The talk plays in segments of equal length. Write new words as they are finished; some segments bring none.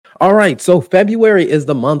All right, so February is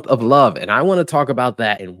the month of love, and I want to talk about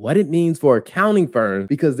that and what it means for accounting firms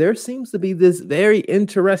because there seems to be this very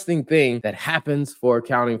interesting thing that happens for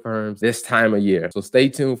accounting firms this time of year. So stay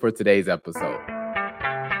tuned for today's episode.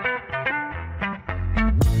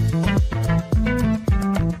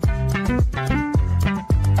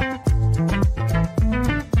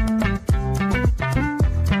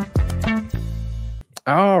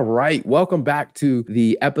 All right, welcome back to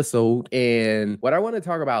the episode. And what I want to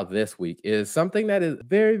talk about this week is something that is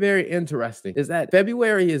very, very interesting. Is that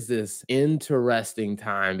February is this interesting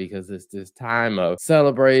time because it's this time of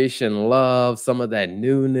celebration, love, some of that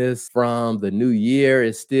newness from the new year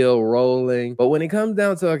is still rolling. But when it comes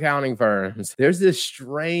down to accounting firms, there's this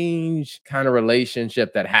strange kind of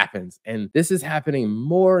relationship that happens. And this is happening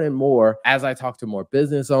more and more as I talk to more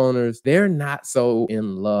business owners. They're not so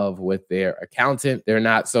in love with their accountant. They're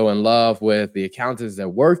not so in love with the accountants they're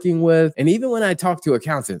working with. And even when I talk to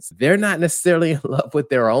accountants, they're not necessarily in love with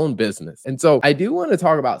their own business. And so I do want to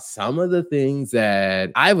talk about some of the things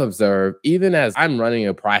that I've observed, even as I'm running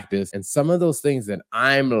a practice, and some of those things that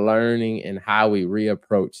I'm learning in how we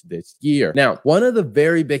reapproach this year. Now, one of the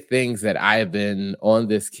very big things that I have been on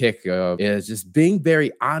this kick of is just being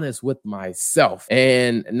very honest with myself.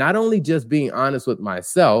 And not only just being honest with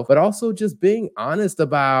myself, but also just being honest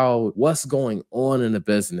about what's going on in the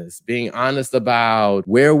business, being honest about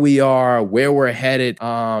where we are, where we're headed,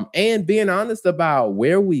 and being honest about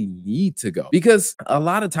where we need to go. Because a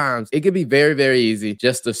lot of times it can be very, very easy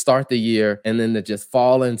just to start the year and then to just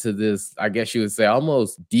fall into this, I guess you would say,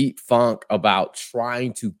 almost deep funk about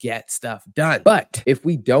trying to get stuff done. But if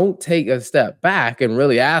we don't take a step back and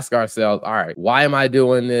really ask ourselves, all right, why am I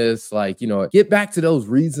doing this? Get back to those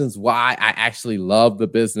reasons why I actually love the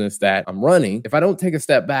business that I'm running. If I don't take a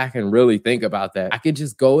step back and really think about that, I could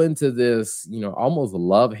just go into this, almost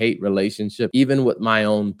love-hate relationship, even with my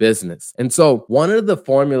own business. And so one of the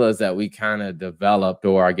formulas that we kind of developed,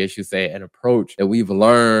 or I guess you say an approach that we've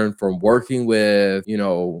learned from working with,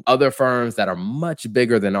 other firms that are much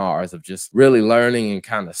bigger than ours, of just really learning and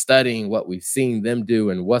kind of studying what we've seen them do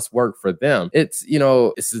and what's worked for them. It's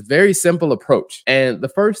a very simple approach. And the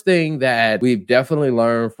first thing that we've definitely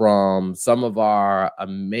learned from some of our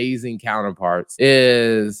amazing counterparts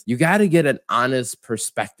is you got to get an honest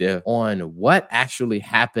perspective on what actually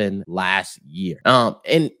happened last year.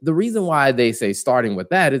 And the reason why they say starting with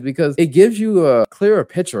that is because it gives you a clearer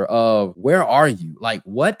picture of where are you? Like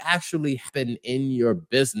what actually happened in your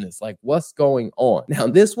business? Like what's going on? Now,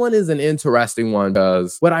 this one is an interesting one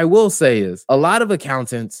because what I will say is a lot of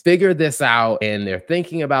accountants figure this out and they're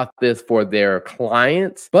thinking about this for their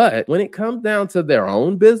clients. But when it comes down to their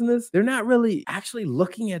own business, they're not really actually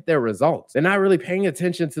looking at their results. They're not really paying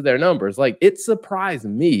attention to their numbers. Like it surprised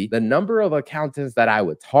me the number of accountants that I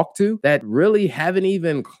would talk to that really haven't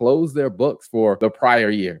even closed their books for the prior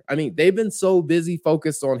year. I mean, they've been so busy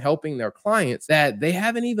focused on helping their clients that they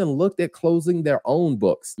haven't even looked at closing their own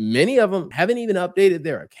books. Many of them haven't even updated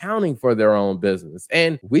their accounting for their own business.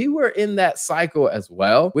 And we were in that cycle as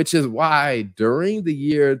well, which is why during the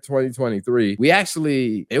year 2023,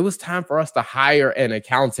 it was time for us to hire an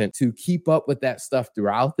accountant to keep up with that stuff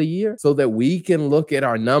throughout the year so that we can look at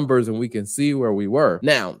our numbers and we can see where we were.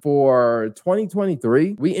 Now, for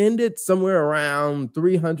 2023, we ended somewhere around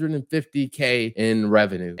 $350K in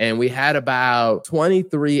revenue, and we had about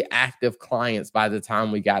 23 active clients by the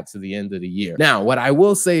time we got to the end of the year. Now, what I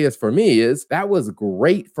will say is for me is that was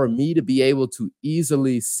great for me to be able to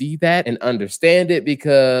easily see that and understand it,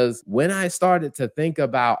 because when I started to think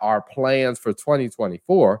about our plans for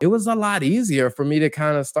 2024, it was a lot easier for me to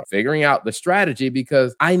kind of start figuring out the strategy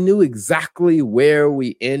because I knew exactly where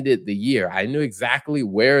we ended the year. I knew exactly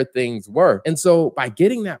where things were. And so by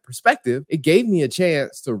getting that perspective, it gave me a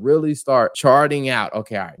chance to really start charting out,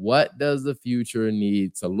 okay, all right, what does the future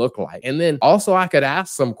need to look like? And then also I could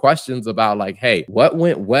ask some questions about like, hey, what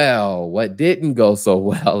went well? What didn't go so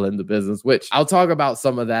well in the business? Which I'll talk about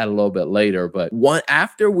some of that a little bit later. But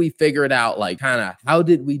after we figured out like kind of how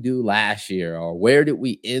did we do last year or where did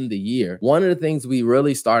we end the year? One of the things we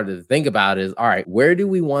really started to think about is, all right, where do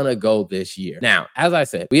we want to go this year? Now, as I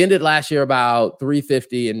said, we ended last year about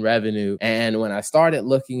 $350 in revenue. And when I started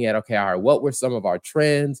looking at, okay, all right, what were some of our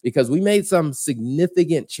trends? Because we made some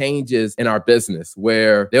significant changes in our business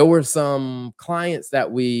where there were some clients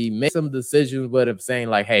that we made some decisions with of saying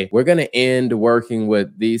like, hey, we're going to end working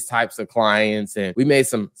with these types of clients. And we made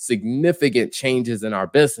some significant changes in our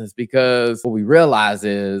business because what we realized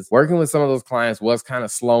is working with some of those clients was kind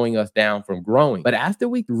of slowing us down from growing. But after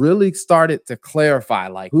we really started to clarify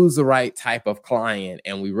like who's the right type of client,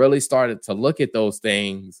 and we really started to look at those those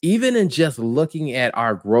things, even in just looking at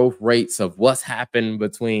our growth rates of what's happened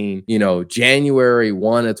between, January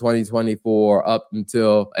 1 of 2024 up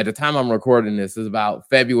until at the time I'm recording this is about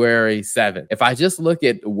February 7th. If I just look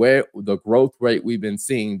at where the growth rate we've been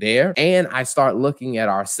seeing there, and I start looking at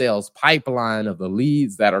our sales pipeline of the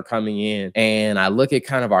leads that are coming in, and I look at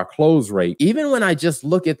kind of our close rate, even when I just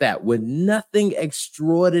look at that with nothing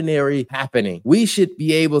extraordinary happening, we should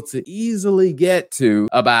be able to easily get to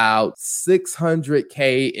about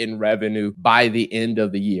 600K in revenue by the end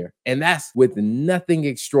of the year. And that's with nothing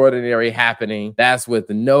extraordinary happening. That's with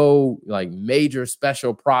no major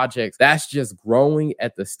special projects. That's just growing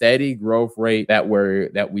at the steady growth rate that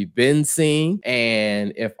we've been seeing.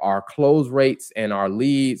 And if our close rates and our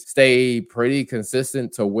leads stay pretty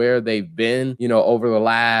consistent to where they've been, over the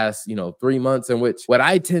last, 3 months, in which what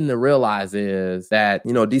I tend to realize is that,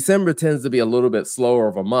 December tends to be a little bit slower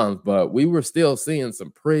of a month, but we were still seeing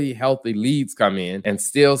some pretty healthy leads come in and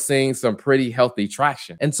still seeing some pretty healthy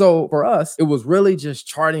traction. And so for us, it was really just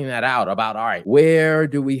charting that out about, all right, where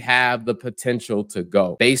do we have the potential to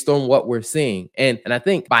go based on what we're seeing? And I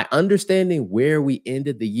think by understanding where we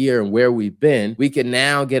ended the year and where we've been, we can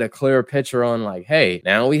now get a clear picture on hey,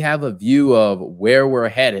 now we have a view of where we're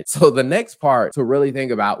headed. So the next part to really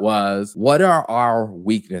think about was, what are our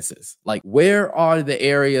weaknesses? Where are the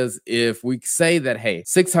areas if we say that, hey,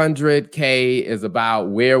 600K is about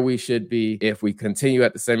where we should be if we continue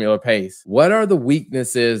at the similar pace? What are the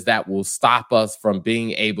weaknesses that will stop us from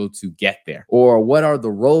being able to get there? Or what are the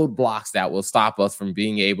roadblocks that will stop us from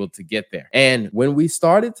being able to get there? And when we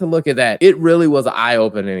started to look at that, it really was an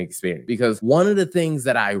eye-opening experience, because one of the things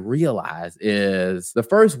that I realized is the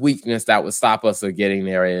first weakness that would stop us from getting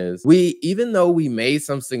there is even though we made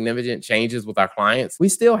some significant changes with our clients, we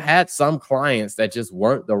still had some clients that just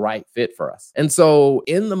weren't the right fit for us. And so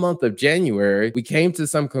in the month of January, we came to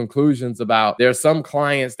some conclusions about there's some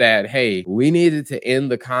clients that, hey, we needed to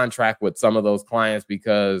end the contract with some of those clients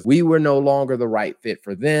because we were no longer the right fit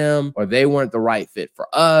for them, or they weren't the right fit for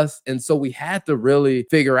us. And so we had to really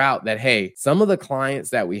figure out that, hey, some of the clients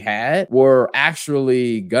that we had were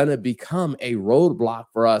actually gonna become a roadblock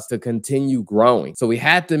for us to continue growing. So we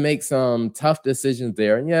had to make some tough decisions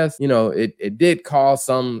there. And yes, it did cause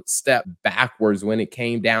some step backwards when it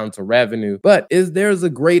came down to revenue, but there's a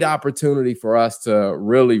great opportunity for us to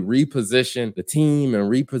really reposition the team and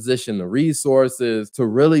reposition the resources to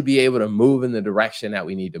really be able to move in the direction that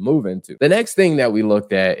we need to move into. The next thing that we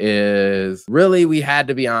looked at is really we had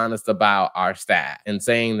to be honest about our staff and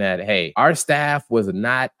saying that, hey, our staff was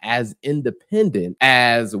not as independent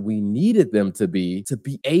as we needed them to be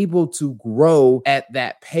able to grow at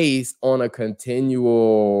that pace on a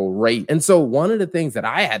continual rate. And so one of the things that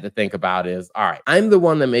I had to think about is, all right, I'm the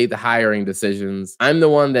one that made the hiring decisions. I'm the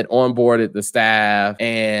one that onboarded the staff,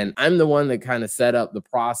 and I'm the one that kind of set up the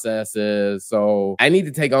processes. So I need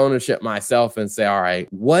to take ownership myself and say, all right,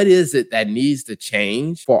 what is it that needs to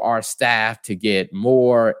change for our staff to get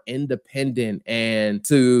more independent and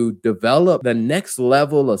to develop the next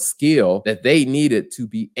level of skill that they needed to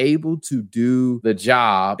be able to do the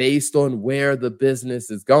job based on where the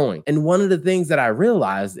business is going? And one of the things that I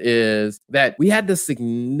realized is that we had to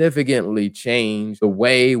significantly change the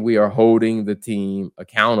way we are holding the team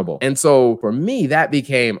accountable. And so for me, that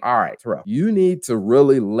became, all right, Terrell, you need to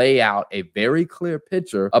really lay out a very clear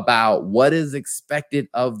picture about what is expected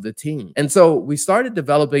of the team. And so we started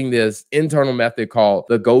developing this internal method called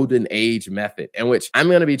the Golden Age Method, in which I'm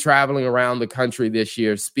going to be traveling around the country this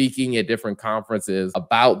year, speaking at different conferences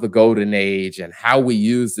about the Golden Age and how we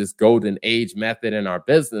use this Golden Age method in our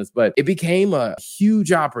business. But it became a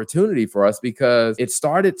huge opportunity for us because it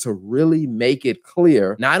started to really make it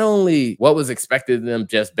clear not only what was expected of them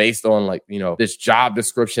just based on this job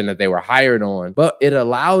description that they were hired on, but it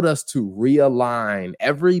allowed us to realign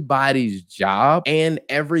everybody's job and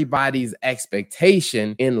everybody's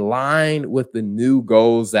expectation in line with the new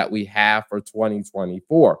goals that we have for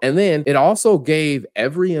 2024. And then it also gave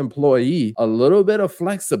every employee a little bit of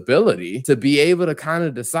flexibility to be able to kind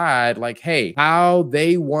of decide hey, how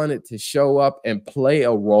they wanted to show up and play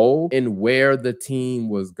a role in where the team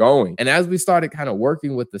was going. And as we started kind of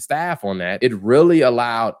working with the staff on that, it really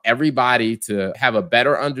allowed everybody to have a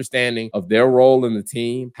better understanding of their role in the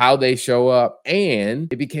team, how they show up,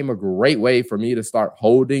 and it became a great way for me to start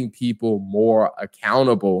holding people more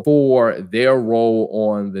accountable for their role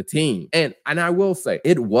on the team. And I will say,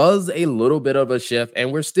 it was a little bit of a shift,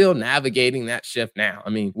 and we're still navigating that shift now. I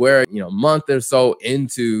mean, we're a month or so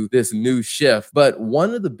into this new shift, but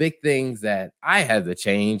one of the big things that I had to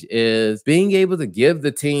change is being able to give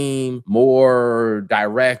the team more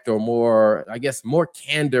direct or more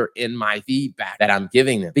candor in my feedback that I'm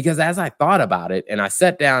giving them. Because Because as I thought about it and I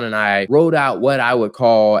sat down and I wrote out what I would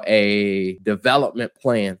call a development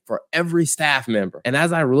plan for every staff member. And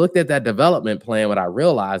as I looked at that development plan, what I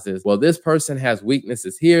realized is, well, this person has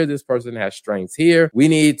weaknesses here. This person has strengths here. We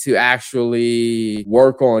need to actually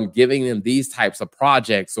work on giving them these types of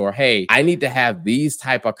projects, or, hey, I need to have these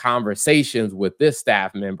type of conversations with this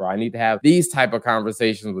staff member. I need to have these type of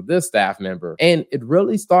conversations with this staff member. And it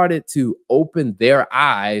really started to open their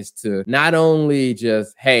eyes to not only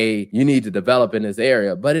just, hey, you need to develop in this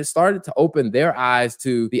area, but it started to open their eyes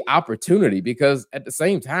to the opportunity, because at the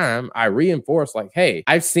same time, I reinforced like, hey,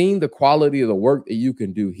 I've seen the quality of the work that you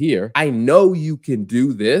can do here. I know you can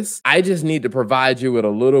do this. I just need to provide you with a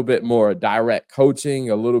little bit more direct coaching,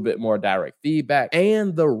 a little bit more direct feedback,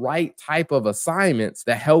 and the right type of assignments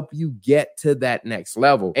that help you get to that next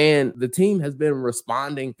level. And the team has been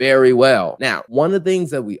responding very well. Now, one of the things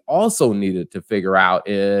that we also needed to figure out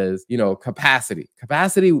is, capacity.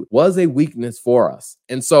 Capacity was a weakness for us.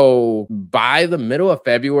 And so by the middle of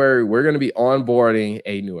February, we're going to be onboarding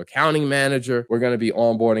a new accounting manager. We're going to be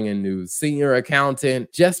onboarding a new senior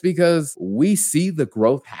accountant, just because we see the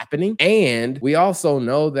growth happening. And we also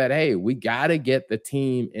know that, hey, we got to get the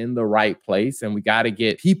team in the right place, and we got to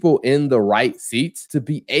get people in the right seats to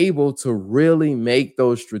be able to really make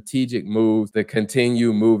those strategic moves to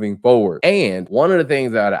continue moving forward. And one of the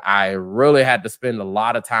things that I really had to spend a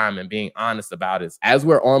lot of time and being honest about is, as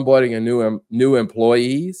we're onboarding a new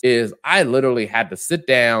employees, is I literally had to sit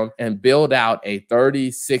down and build out a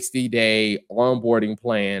 30, 60-day onboarding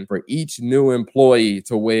plan for each new employee,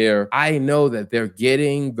 to where I know that they're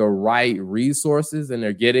getting the right resources and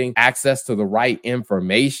they're getting access to the right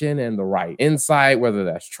information and the right insight, whether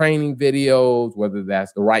that's training videos, whether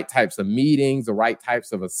that's the right types of meetings, the right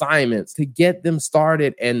types of assignments, to get them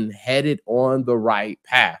started and headed on the right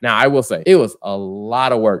path. Now, I will say it was a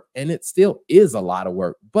lot of work, and it still is a lot of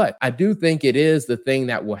work, but I do think it is the thing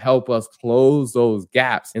that will help us close those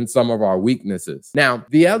gaps in some of our weaknesses. Now,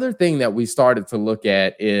 the other thing that we started to look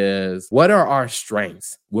at is, what are our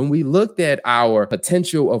strengths? When we looked at our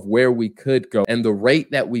potential of where we could go and the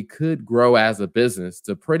rate that we could grow as a business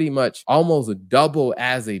to pretty much almost double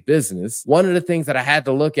as a business, one of the things that I had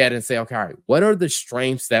to look at and say, okay, all right, what are the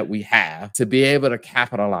strengths that we have to be able to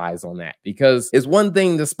capitalize on that? Because it's one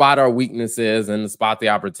thing to spot our weaknesses and to spot the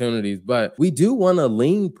opportunities, but we do want to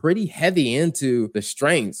lean pretty heavy into the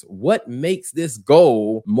strengths. What makes this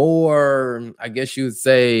goal more, I guess you would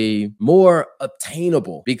say, more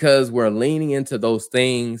obtainable? Because we're leaning into those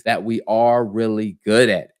things that we are really good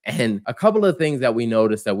at. And a couple of things that we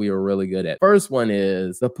noticed that we were really good at. First one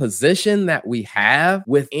is the position that we have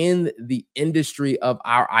within the industry of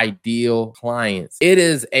our ideal clients. It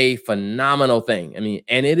is a phenomenal thing.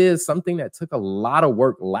 And it is something that took a lot of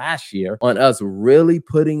work last year on us really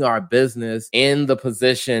putting our business in the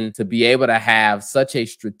position to be able to have such a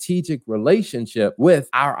strategic relationship with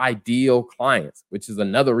our ideal clients, which is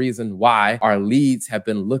another reason why our leads have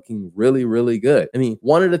been looking really, really good.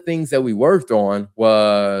 One of the things that we worked on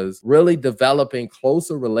was really developing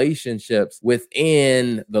closer relationships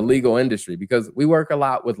within the legal industry, because we work a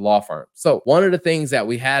lot with law firms. So one of the things that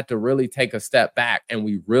we had to really take a step back and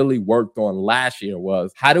we really worked on last year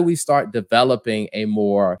was, how do we start developing a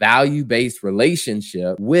more value-based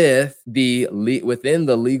relationship within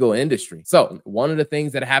the legal industry? So one of the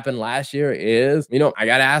things that happened last year is, I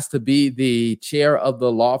got asked to be the chair of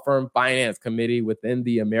the law firm finance committee within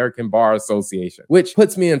the American Bar Association, which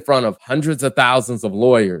puts me in front of hundreds of thousands of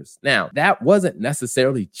lawyers. Now, that wasn't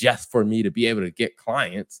necessarily just for me to be able to get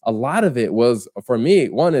clients. A lot of it was for me.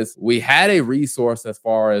 One is, we had a resource as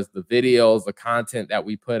far as the videos, the content that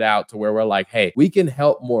we put out, to where we're like, hey, we can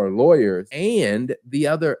help more lawyers. And the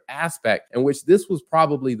other aspect, in which this was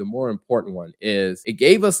probably the more important one, is it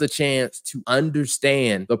gave us a chance to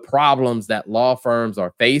understand the problems that law firms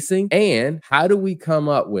are facing, and how do we come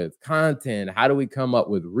up with content? How do we come up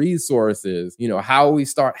with resources? How we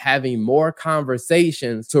start having more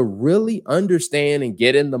conversations to really understand and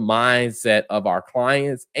get in the mindset of our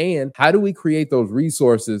clients, and how do we create those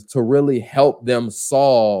resources to really help them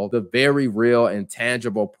solve the very real and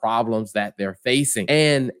tangible problems that they're facing.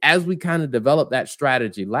 And as we kind of developed that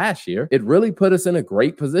strategy last year, it really put us in a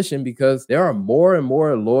great position, because there are more and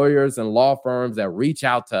more lawyers and law firms that reach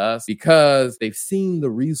out to us because they've seen the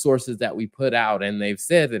resources that we put out, and they've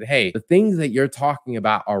said that, hey, the things that you're talking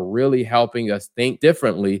about are really helping us think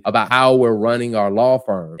differently about how we're running our law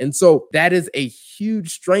firm. And so that is a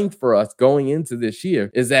huge strength for us going into this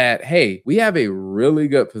year, is that, hey, we have a really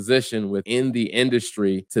good position within the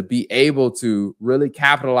industry to be able to really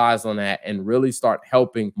capitalize on that and really start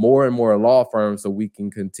helping more and more law firms so we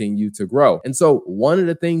can continue to grow. And so one of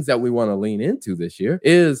the things that we want to lean into this year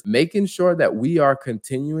is making sure that we are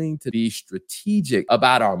continuing to be strategic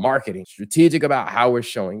about our marketing, strategic about how we're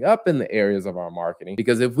showing up in the areas of our marketing.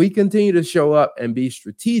 Because if we continue to show up and be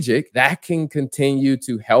strategic, that can continue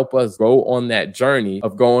to help us go on that journey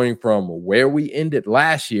of going from where we ended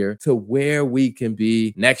last year to where we can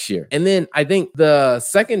be next year. And then I think the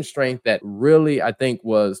second strength that really, I think,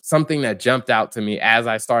 was something that jumped out to me as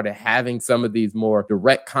I started having some of these more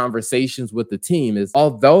direct conversations with the team is,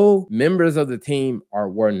 although members of the team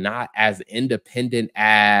were not as independent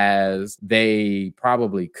as they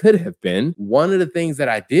probably could have been, one of the things that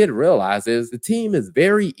I did realize is the team is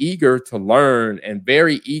very eager to learn and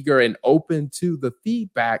very eager and open to the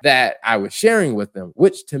feedback that I was sharing with them,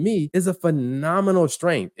 which to me is a phenomenal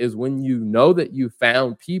strength, is when you know that you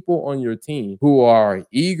found people on your team who are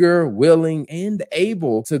eager, willing, and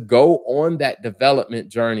able to go on that development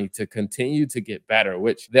journey to continue to get better,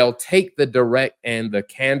 which they'll take the direct and the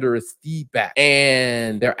candorous feedback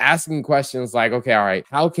and they're asking questions like, okay, all right,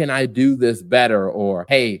 how can I do this better? Or,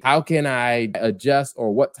 hey, how can I adjust?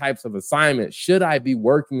 Or what types of assignments should I be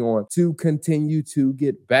working on to continue to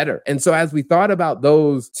get better? And so as we thought about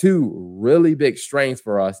those two really big strengths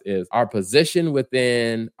for us, is our position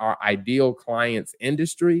within our ideal client's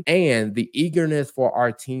industry and the eagerness for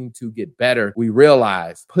our team to get better, we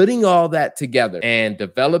realized putting all that together and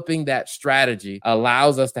developing that strategy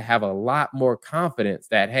allows us to have a lot more confidence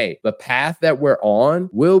that, hey, the path that we're on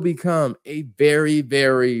will become a very,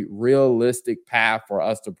 very realistic path for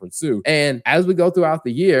us to pursue. And as we go throughout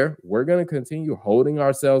the year, we're going to continue holding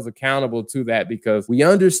ourselves accountable to that, because we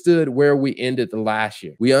understood where we ended the last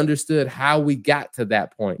year. We understood how we got to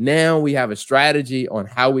that point. Now we have a strategy on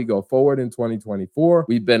how we go forward in 2024.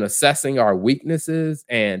 We've been assessing our weaknesses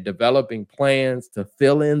and developing plans to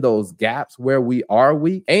fill in those gaps where we are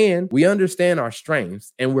weak. And we understand our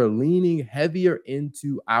strengths and we're leaning heavier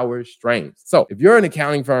into our strengths. So if you're an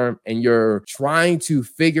accounting firm and you're trying to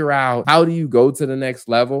figure out how do you go to the next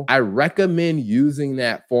level, I recommend using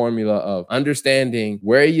that formula of understanding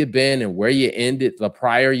where you've been and where you ended the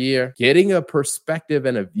prior year, getting a perspective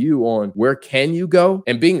and a view on where can you go,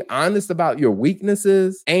 and being honest about your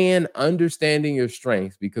weaknesses and understanding your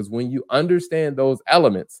strengths. Because when you understand those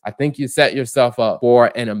elements, I think you set yourself up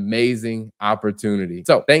for an amazing opportunity.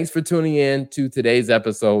 So thanks for tuning in to today's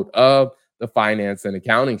episode of the Finance and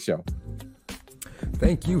Accounting Show.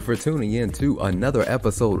 Thank you for tuning in to another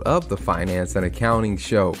episode of the Finance and Accounting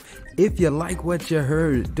Show. If you like what you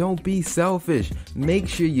heard, don't be selfish. Make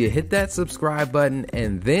sure you hit that subscribe button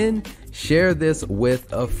and then share this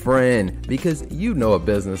with a friend, because you know a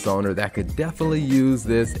business owner that could definitely use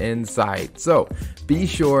this insight. So be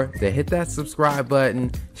sure to hit that subscribe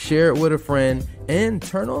button, share it with a friend, and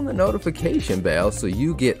turn on the notification bell so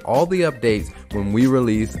you get all the updates when we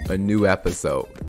release a new episode.